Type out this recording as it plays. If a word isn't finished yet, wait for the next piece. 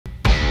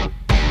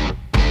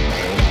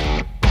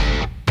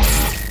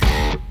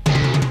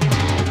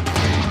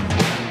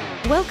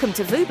Welcome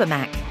to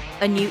VubaMac,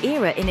 a new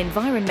era in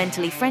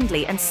environmentally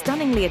friendly and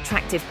stunningly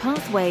attractive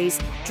pathways,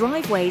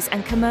 driveways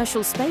and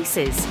commercial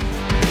spaces.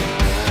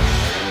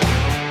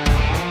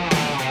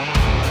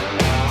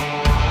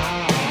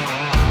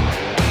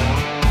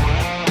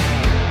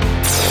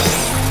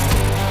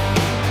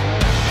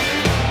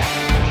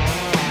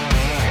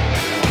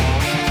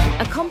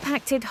 A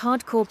compacted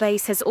hardcore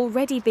base has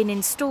already been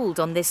installed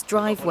on this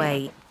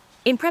driveway.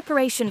 In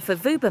preparation for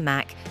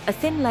VubaMac, a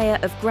thin layer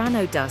of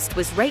grano dust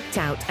was raked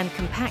out and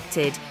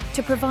compacted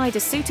to provide a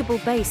suitable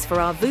base for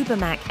our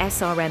VubaMac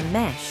SRM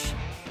mesh.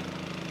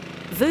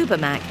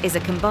 VubaMac is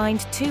a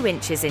combined 2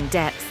 inches in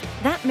depth.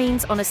 That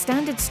means on a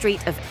standard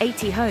street of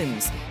 80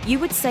 homes, you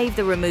would save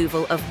the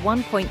removal of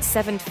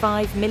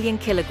 1.75 million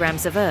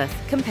kilograms of earth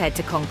compared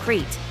to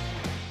concrete.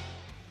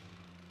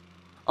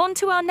 On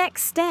to our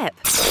next step.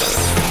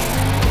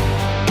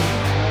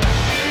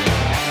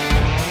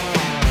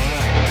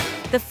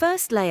 The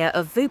first layer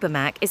of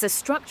VubaMac is a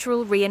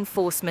structural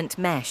reinforcement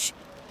mesh.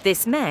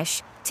 This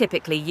mesh,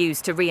 typically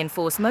used to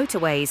reinforce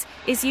motorways,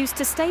 is used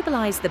to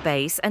stabilize the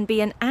base and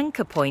be an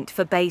anchor point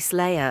for base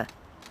layer.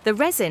 The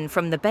resin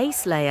from the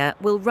base layer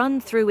will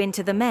run through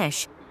into the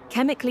mesh,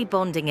 chemically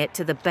bonding it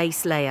to the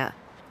base layer.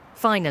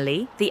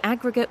 Finally, the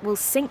aggregate will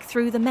sink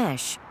through the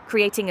mesh,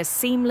 creating a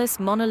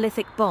seamless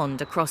monolithic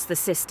bond across the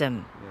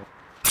system.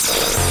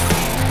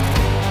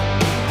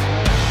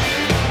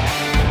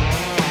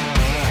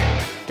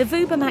 The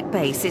VubaMac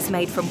base is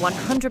made from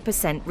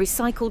 100%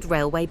 recycled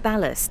railway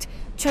ballast,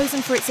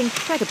 chosen for its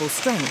incredible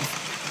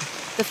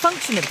strength. The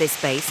function of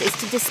this base is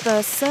to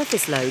disperse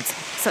surface loads,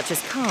 such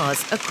as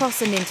cars,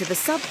 across and into the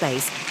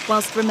sub-base,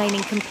 whilst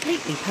remaining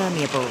completely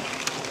permeable.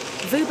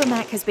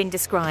 VubaMac has been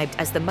described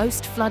as the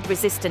most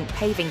flood-resistant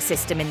paving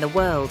system in the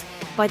world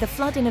by the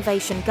Flood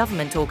Innovation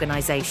Government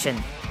Organisation.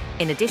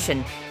 In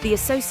addition, the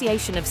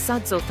Association of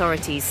SUDS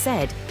Authorities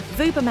said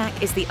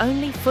VubaMac is the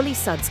only fully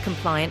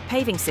SUDS-compliant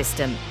paving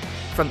system,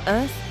 from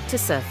earth to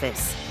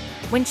surface.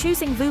 When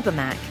choosing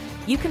VubaMac,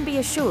 you can be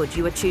assured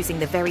you are choosing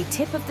the very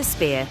tip of the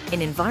spear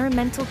in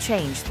environmental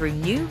change through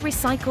new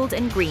recycled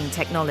and green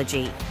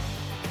technology.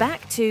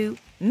 Back to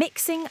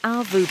mixing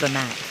our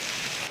VubaMac.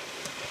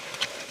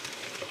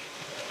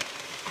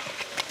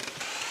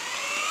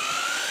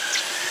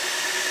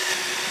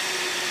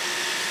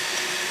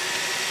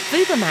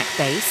 VubaMac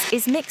base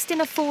is mixed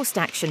in a forced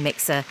action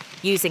mixer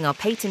using our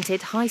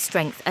patented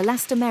high-strength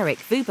elastomeric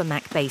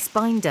VubaMac base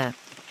binder.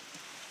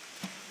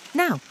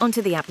 Now,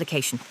 onto the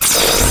application.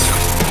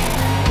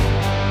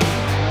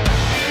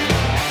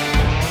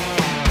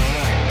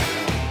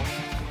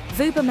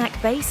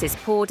 VubaMac base is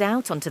poured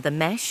out onto the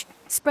mesh,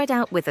 spread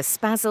out with a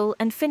spazzle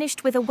and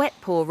finished with a wet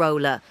pour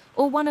roller,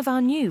 or one of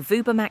our new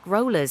VubaMac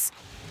rollers.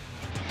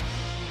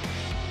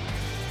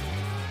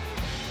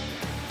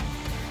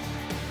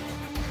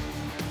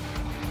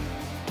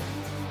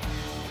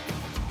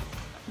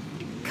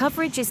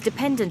 Coverage is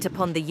dependent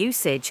upon the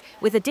usage,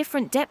 with a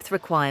different depth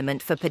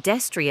requirement for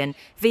pedestrian,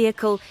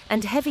 vehicle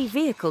and heavy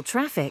vehicle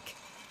traffic.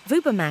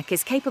 VubaMac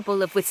is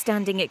capable of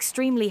withstanding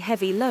extremely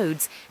heavy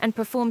loads and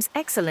performs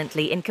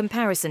excellently in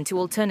comparison to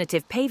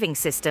alternative paving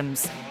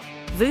systems.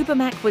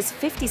 VubaMac was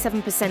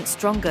 57%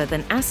 stronger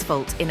than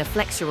Asphalt in a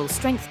flexural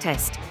strength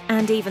test,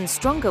 and even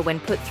stronger when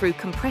put through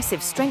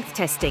compressive strength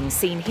testing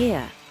seen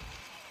here.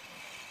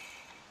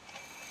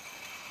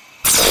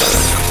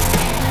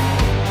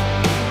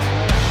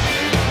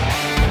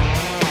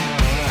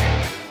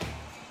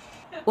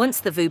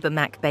 Once the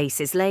VubaMac base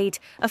is laid,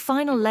 a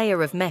final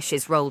layer of mesh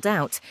is rolled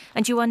out,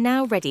 and you are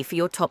now ready for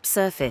your top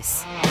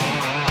surface.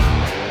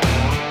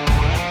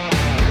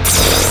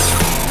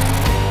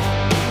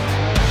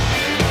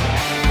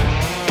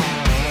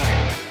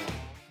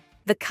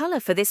 The colour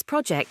for this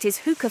project is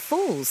Hookah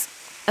Falls,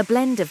 a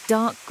blend of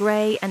dark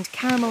grey and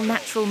caramel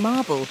natural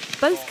marble,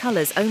 both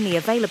colours only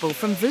available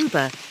from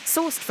Vuba,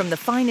 sourced from the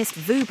finest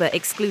Vuba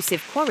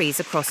exclusive quarries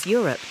across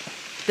Europe.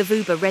 The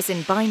Vuba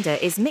resin binder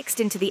is mixed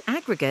into the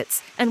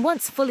aggregates, and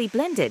once fully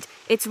blended,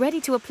 it's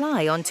ready to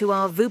apply onto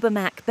our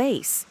VubaMac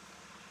base.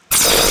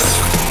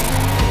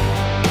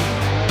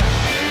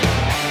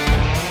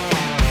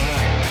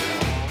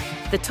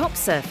 The top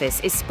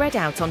surface is spread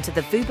out onto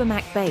the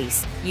VubaMac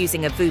base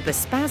using a Vuba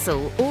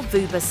spazzle or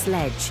Vuba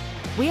sledge.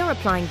 We are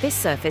applying this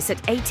surface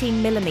at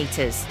 18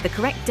 millimeters, the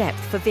correct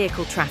depth for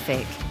vehicle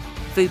traffic.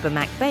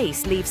 VubaMac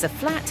base leaves a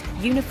flat,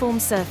 uniform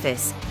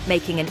surface,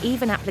 making an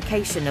even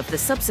application of the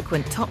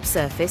subsequent top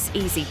surface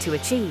easy to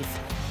achieve.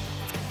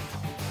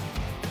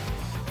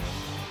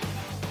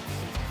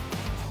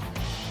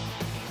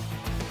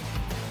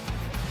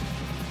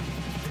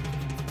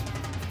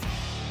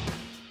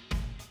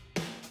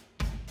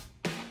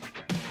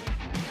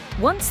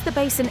 Once the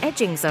base and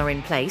edgings are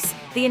in place,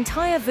 the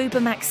entire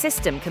VubaMac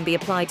system can be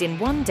applied in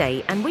 1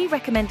 day, and we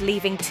recommend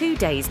leaving 2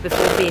 days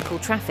before vehicle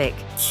traffic.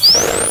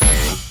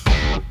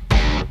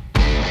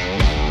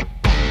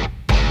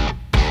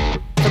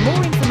 For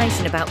more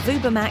information about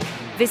VubaMac,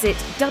 visit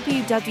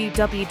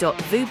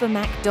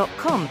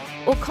www.vubamac.com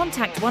or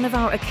contact one of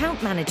our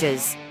account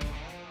managers.